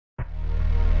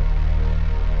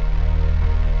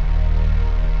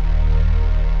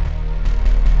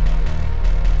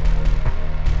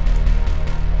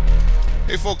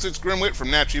folks, it's Grimwit from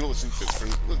Natch Evil.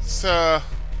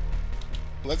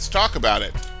 Let's talk about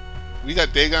it. We got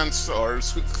Dagon's or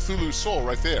Cthulhu's soul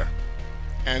right there,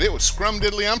 and it was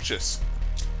scrum-diddly-umptious.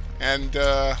 And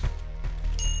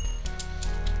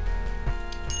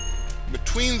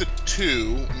between the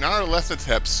two,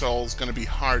 Nyarlathotep's soul is going to be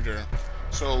harder.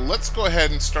 So let's go ahead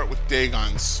and start with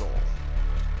Dagon's soul.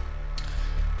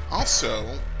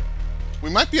 Also,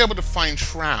 we might be able to find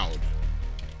Shroud.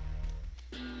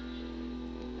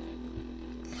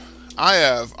 I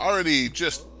have already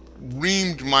just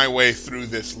reamed my way through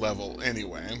this level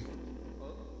anyway.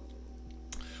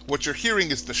 What you're hearing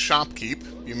is the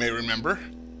shopkeep, you may remember.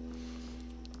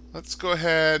 Let's go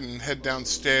ahead and head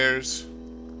downstairs.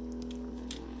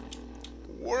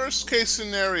 Worst case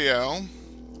scenario,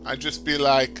 I'd just be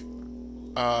like,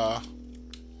 I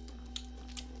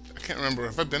can't remember,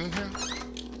 have I been in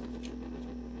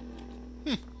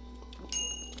here?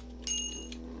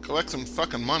 Collect some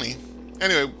fucking money.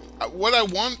 Anyway, what I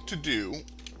want to do,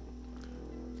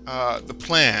 the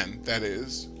plan, that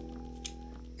is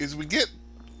we get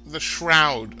the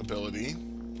Shroud ability.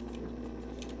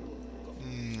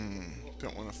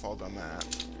 Don't want to fall down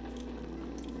that.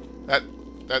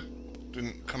 That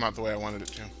didn't come out the way I wanted it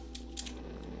to.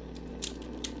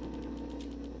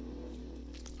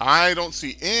 I don't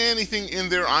see anything in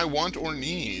there I want or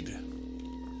need.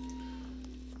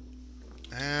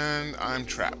 And I'm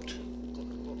trapped.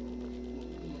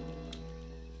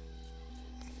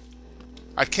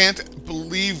 I can't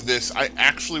believe this. I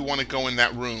actually want to go in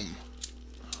that room.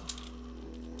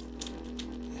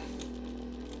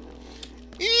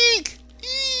 Eek!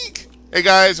 Eek! Hey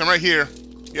guys, I'm right here.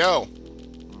 Yo.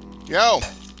 Yo.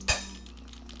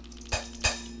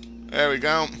 There we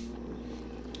go.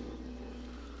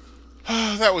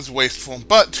 That was wasteful,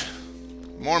 but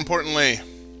more importantly,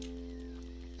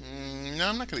 no,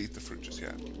 I'm not going to eat the fruit just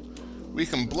yet. We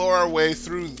can blow our way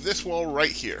through this wall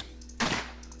right here.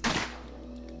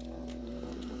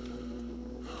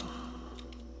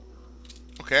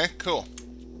 Okay, cool.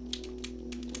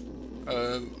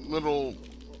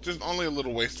 Just only a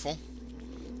little wasteful.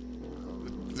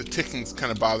 The ticking's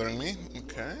kind of bothering me.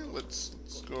 Okay, let's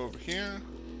go over here.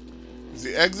 Is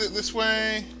the exit this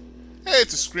way? Hey,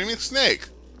 it's a screaming snake.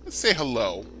 Let's say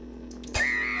hello.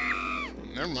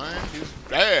 Never mind, he's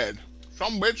dead.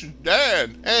 Some bitch is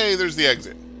dead. Hey, there's the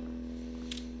exit.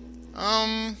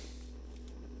 Yeah,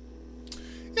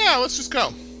 let's just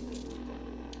go.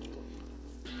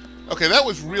 Okay, that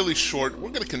was really short. We're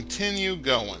gonna continue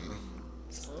going.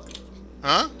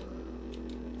 Huh?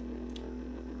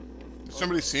 Did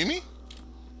somebody see me?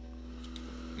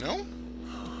 No?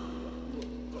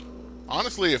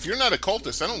 Honestly, if you're not a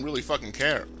cultist, I don't really fucking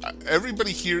care.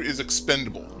 Everybody here is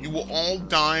expendable. You will all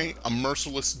die a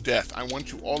merciless death. I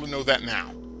want you all to know that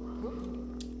now.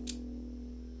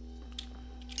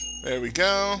 There we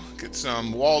go. Get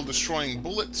some wall-destroying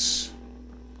bullets.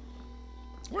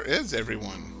 Where is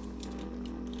everyone?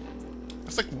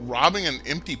 It's like robbing an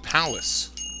empty palace.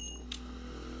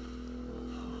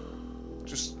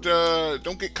 Just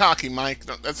don't get cocky, Mike.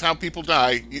 That's how people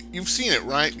die. You've seen it,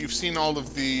 right? You've seen all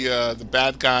of the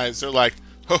bad guys. They're like,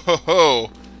 ho ho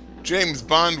ho, James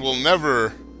Bond will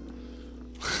never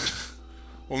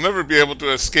be able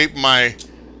to escape my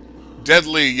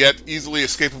deadly yet easily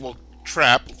escapable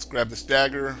trap. Let's grab this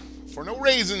dagger for no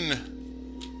reason.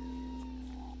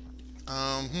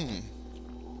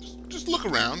 Just look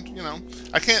around, you know.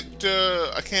 I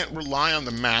can't rely on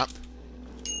the map.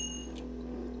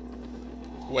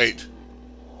 Wait,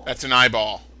 that's an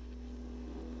eyeball.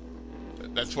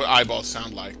 That's what eyeballs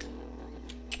sound like.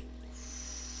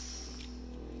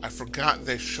 I forgot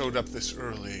they showed up this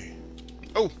early.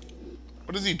 Oh,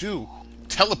 what does he do?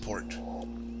 Teleport.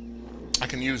 I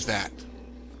can use that.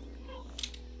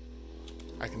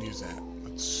 I can use that.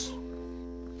 Let's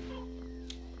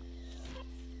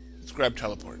grab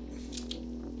teleport.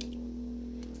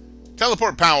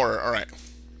 Teleport power, alright.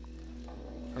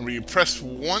 Remember, you press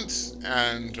once,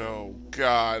 and oh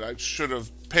god, I should have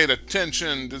paid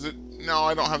attention. Does it? No,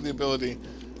 I don't have the ability.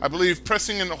 I believe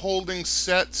pressing and holding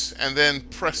sets, and then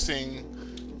pressing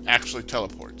actually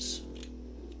teleports.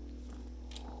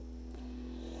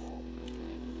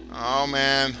 Oh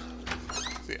man.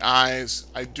 The eyes.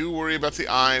 I do worry about the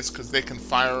eyes, because they can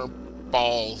fire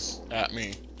balls at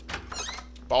me.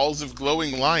 Balls of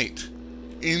glowing light.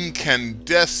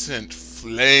 Incandescent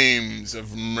flames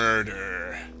of murder.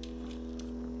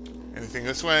 Anything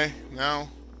this way? No?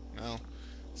 No.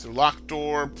 It's a locked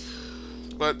door,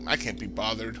 but I can't be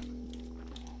bothered.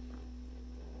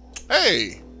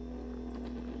 Hey!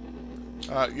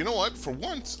 You know what? For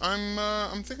once,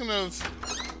 I'm thinking of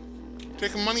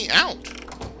taking money out.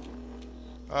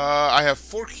 I have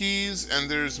 4 keys, and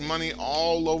there's money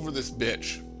all over this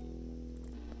bitch.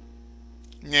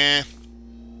 Nah.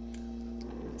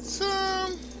 So,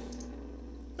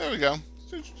 there we go.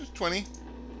 Just 20.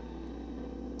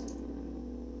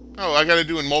 Oh, I gotta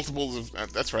do in multiples of...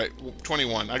 that's right,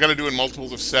 21. I gotta do in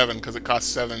multiples of 7, because it costs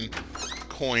 7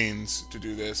 coins to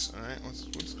do this. Alright,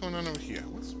 what's going on over here?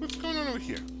 What's going on over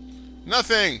here?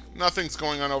 Nothing! Nothing's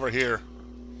going on over here.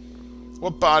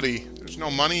 What body? There's no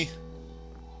money?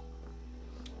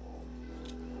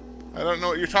 I don't know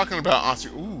what you're talking about,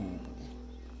 Oscar. Ooh.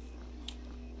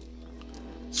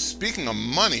 Speaking of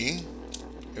money,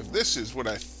 if this is what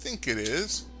I think it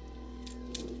is,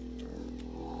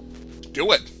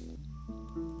 do it.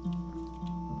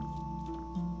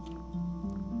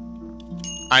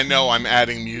 I know I'm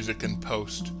adding music in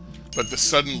post, but the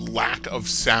sudden lack of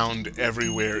sound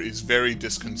everywhere is very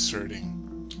disconcerting.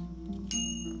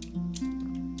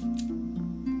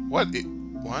 What?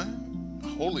 What? A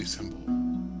holy symbol.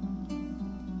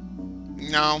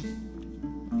 No.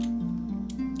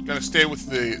 Gonna stay with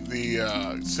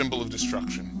the symbol of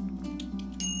destruction.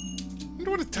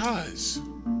 Wonder what it does.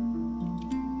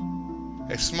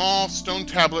 A small stone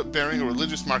tablet bearing a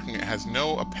religious marking. It has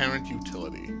no apparent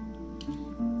utility.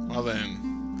 Well then,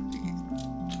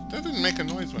 that didn't make a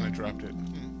noise when I dropped it.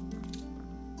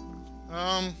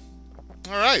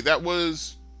 Alright, that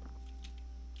was...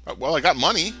 well, I got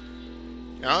money.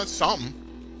 Yeah, that's something.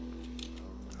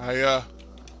 I,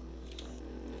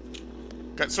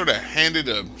 got sort of handed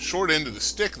a short end of the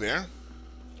stick there.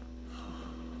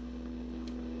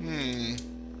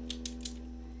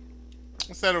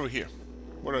 What's that over here?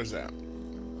 What is that?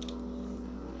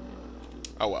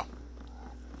 Oh well.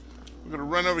 We're gonna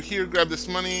run over here, grab this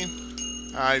money.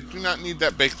 I do not need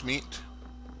that baked meat.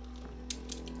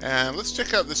 And let's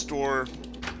check out this door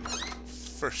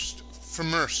first.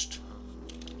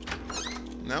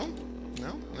 No?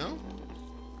 No? No?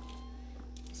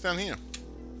 What's down here?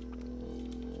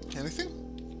 Anything?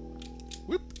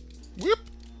 Whoop! Whoop!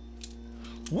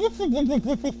 Whoop! Whoop! Whoop!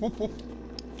 Whoop! Whoop! Whoop! Whoop!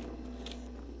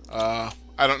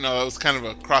 I don't know. That was kind of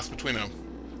a cross between a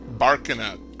bark and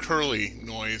a curly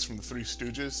noise from the Three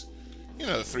Stooges. You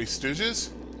know the Three Stooges.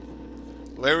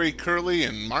 Larry, Curly,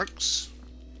 and Marx.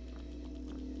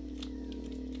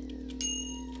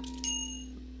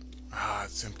 Ah,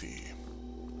 it's empty.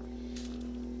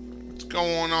 What's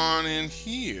going on in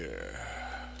here?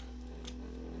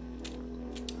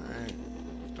 I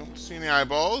don't see any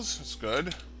eyeballs. That's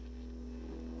good.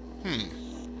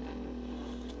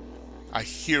 I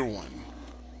hear one.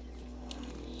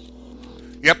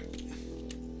 Yep.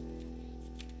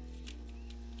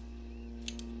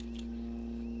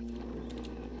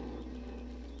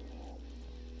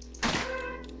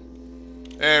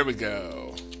 There we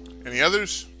go. Any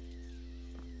others?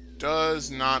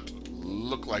 Does not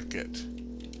look like it.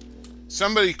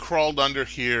 Somebody crawled under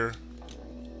here,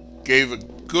 gave a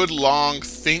good long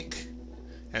think,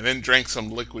 and then drank some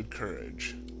liquid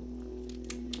courage.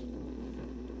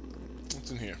 What's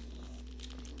in here?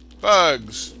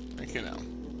 Bugs. Thank you now.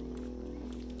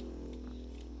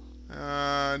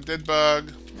 Dead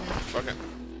bug. Fuck it.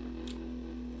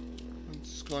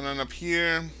 What's going on up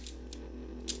here?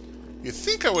 You'd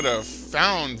think I would have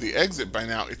found the exit by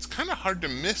now. It's kind of hard to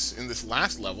miss in this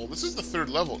last level. This is the 3rd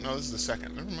level. No, this is the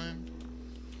 2nd. Never mind.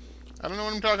 I don't know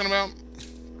what I'm talking about.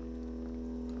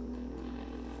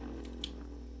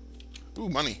 Ooh,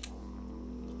 money.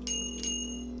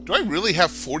 Do I really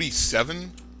have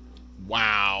 47?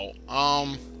 Wow.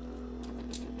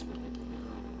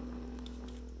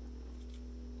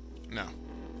 No.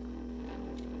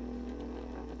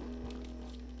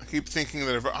 I keep thinking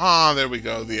that if... ah, there we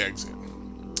go, the exit.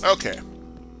 Okay.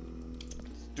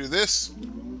 Do this.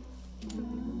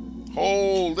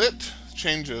 Hold it.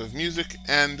 Change of music.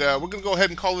 And we're going to go ahead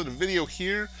and call it a video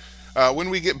here. When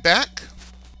we get back,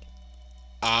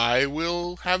 I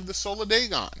will have the soul of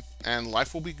Dagon, and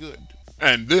life will be good.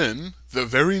 And then, the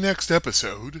very next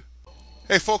episode...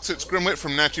 Hey folks, it's Grimwit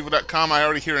from NatchEvil.com. I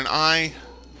already hear an eye.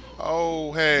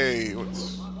 Oh, hey.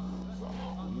 What's...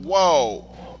 Whoa.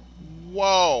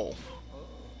 Whoa.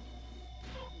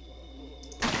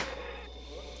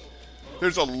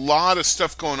 There's a lot of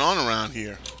stuff going on around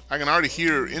here. I can already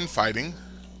hear infighting.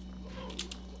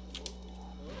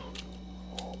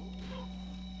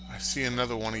 I see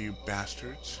another one of you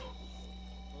bastards.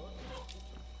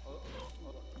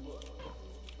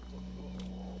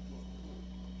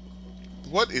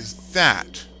 What is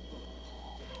that?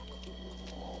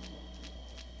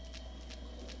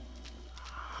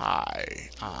 Hi.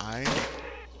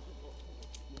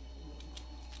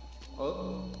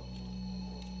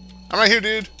 I'm right here,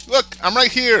 dude. Look, I'm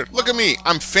right here. Look at me.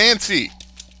 I'm fancy.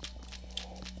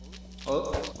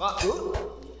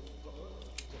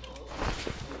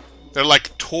 They're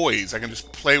like toys. I can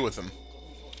just play with them.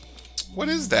 What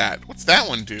is that? What's that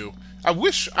one do? I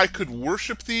wish I could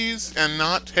worship these and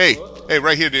not... Hey,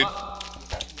 right here, dude.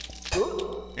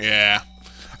 Yeah.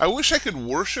 I wish I could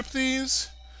worship these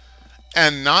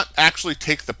and not actually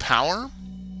take the power.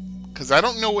 Because I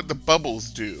don't know what the bubbles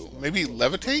do. Maybe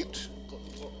levitate?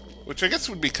 Which I guess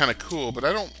would be kind of cool, but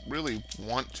I don't really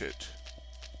want it.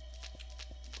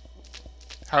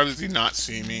 How does he not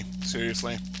see me?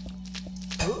 Seriously.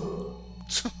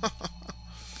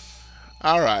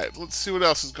 Alright, let's see what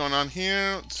else is going on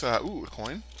here. Let's, ooh, a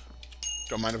coin.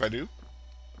 Don't mind if I do.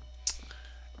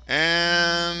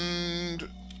 And...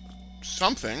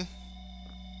 something.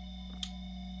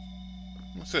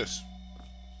 What's this?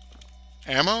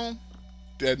 Ammo?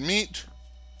 Dead meat?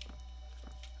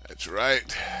 That's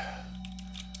right.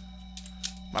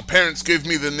 My parents gave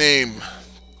me the name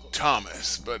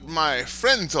Thomas, but my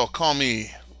friends all call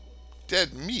me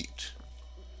Dead Meat.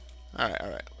 Alright,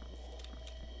 alright.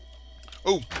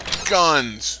 Oh,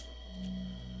 guns!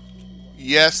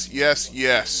 Yes, yes,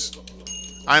 yes.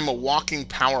 I'm a walking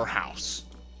powerhouse.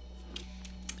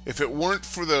 If it weren't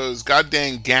for those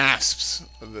goddamn gasps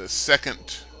of the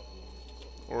second,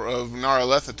 or of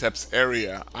Nyarlathotep's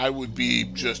area, I would be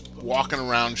just walking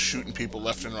around shooting people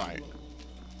left and right.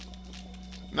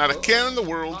 Not a care in the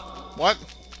world. What?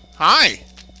 Hi!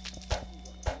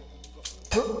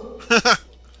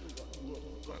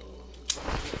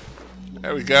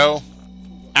 There we go.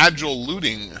 Agile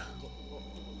looting.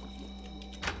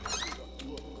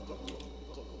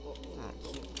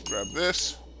 Grab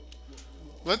this.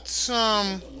 Let's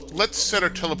set our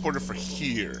teleporter for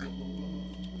here.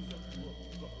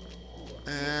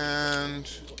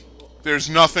 And there's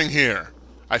nothing here.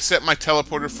 I set my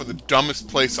teleporter for the dumbest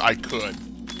place I could.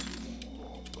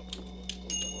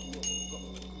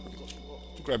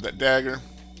 Grab that dagger.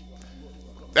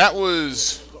 That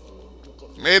was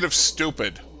made of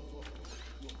stupid.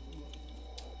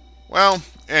 Well,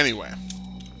 anyway.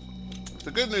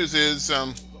 The good news is,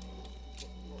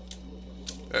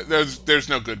 there's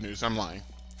no good news. I'm lying.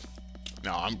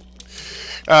 No,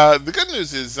 the good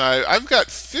news is I've got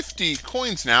 50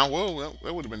 coins now. Whoa, well,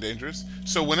 that would have been dangerous.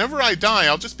 So whenever I die,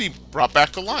 I'll just be brought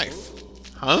back to life.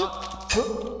 Huh?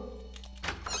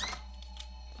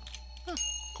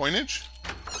 Coinage?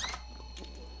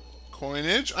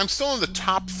 Coinage? I'm still on the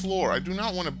top floor. I do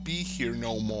not want to be here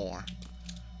no more.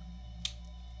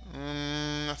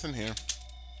 Nothing here.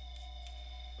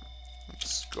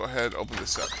 Let's go ahead, open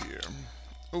this up here.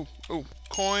 Oh, oh,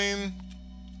 coin.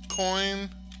 Coin.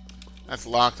 That's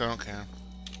locked, I don't care.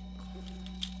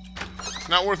 It's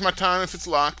not worth my time if it's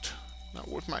locked. Not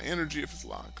worth my energy if it's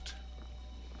locked.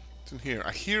 It's in here.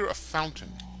 I hear a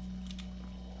fountain.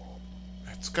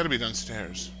 It's gotta be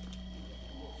downstairs.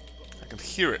 I can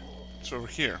hear it. It's over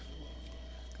here.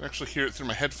 I can actually hear it through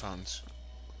my headphones.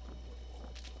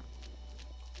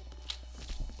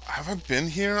 Have I been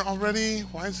here already?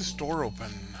 Why is this door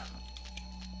open?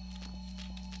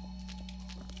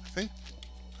 I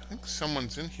think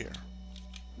someone's in here.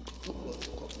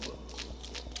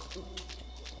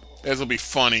 This'll be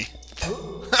funny.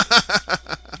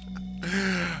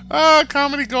 Ah,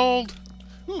 comedy gold.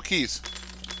 Ooh, keys.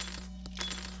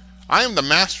 I am the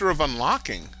master of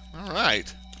unlocking. All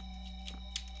right.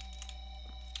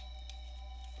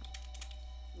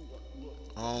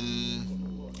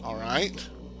 All right.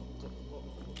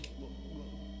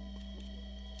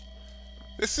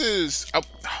 This is...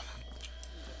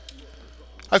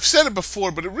 I've said it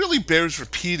before, but it really bears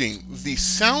repeating. The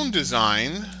sound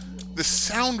design, the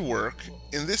sound work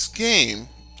in this game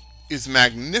is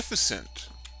magnificent.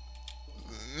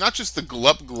 Not just the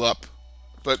glup glup,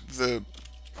 but the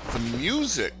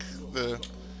music, the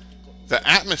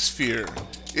atmosphere.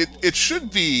 It should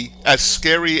be as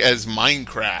scary as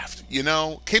Minecraft, you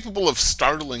know? Capable of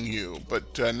startling you,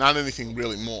 but not anything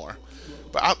really more.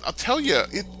 But I'll tell you,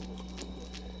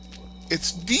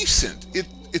 it's decent.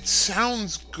 It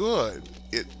sounds good.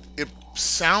 It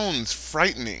sounds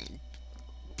frightening.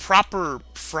 Proper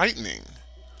frightening.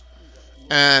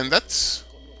 And that's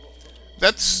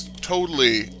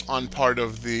totally on part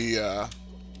of the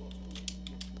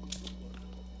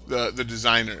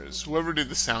designers. Whoever did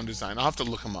the sound design. I'll have to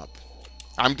look them up.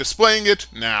 I'm displaying it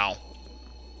now.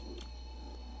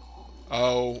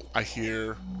 Oh, I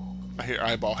hear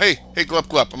eyeball. Hey, Glup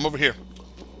Glup, I'm over here.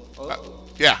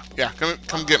 Yeah,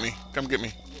 come get me. Come get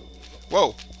me.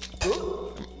 Whoa.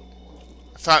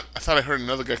 I thought I heard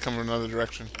another guy come from another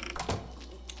direction.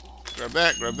 Grab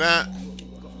that, grab that.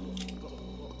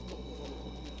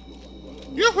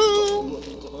 Yoo-hoo!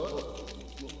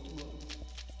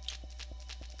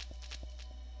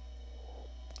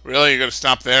 Really? You gotta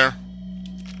stop there?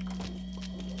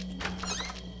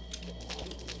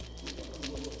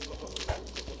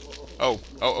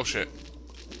 Oh, shit.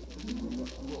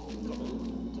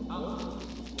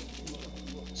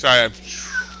 Sorry,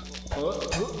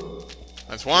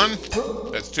 that's one.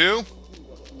 That's two.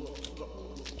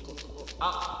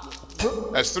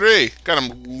 That's three. Got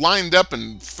them lined up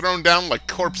and thrown down like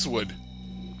corpse wood.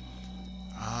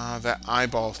 Ah, that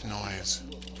eyeball noise.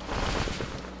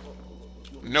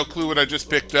 No clue what I just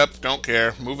picked up. Don't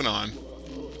care. Moving on.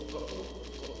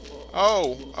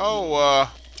 Oh,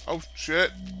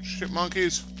 shit. Shit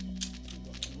monkeys.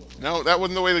 No, that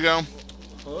wasn't the way to go.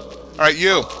 Alright,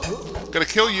 you. Gotta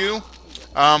kill you.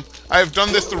 I have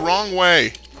done this the wrong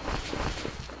way.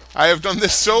 I have done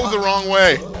this so the wrong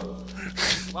way.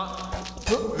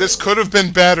 This could have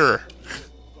been better.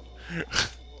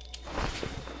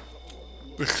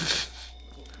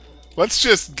 Let's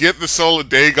just get the soul of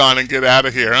Dagon and get out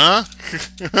of here, huh?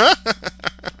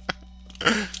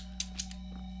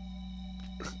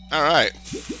 Alright.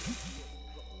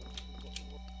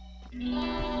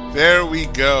 There we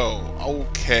go.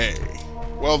 Okay.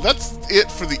 Well, that's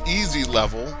it for the easy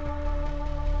level.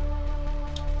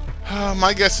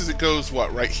 My guess is it goes,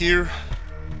 what, right here?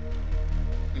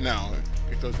 No,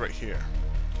 it goes right here.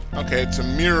 Okay, it's a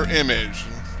mirror image.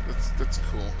 That's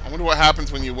cool. I wonder what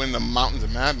happens when you win the Mountains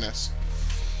of Madness.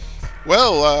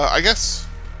 Well, I guess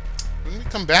when we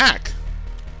come back,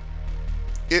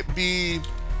 it be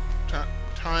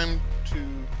time to...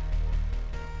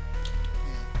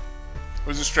 I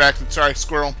was distracted. Sorry,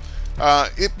 squirrel.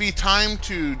 It be time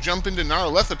to jump into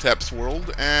Nyarlathotep's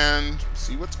world and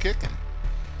see what's kicking.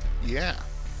 Yeah.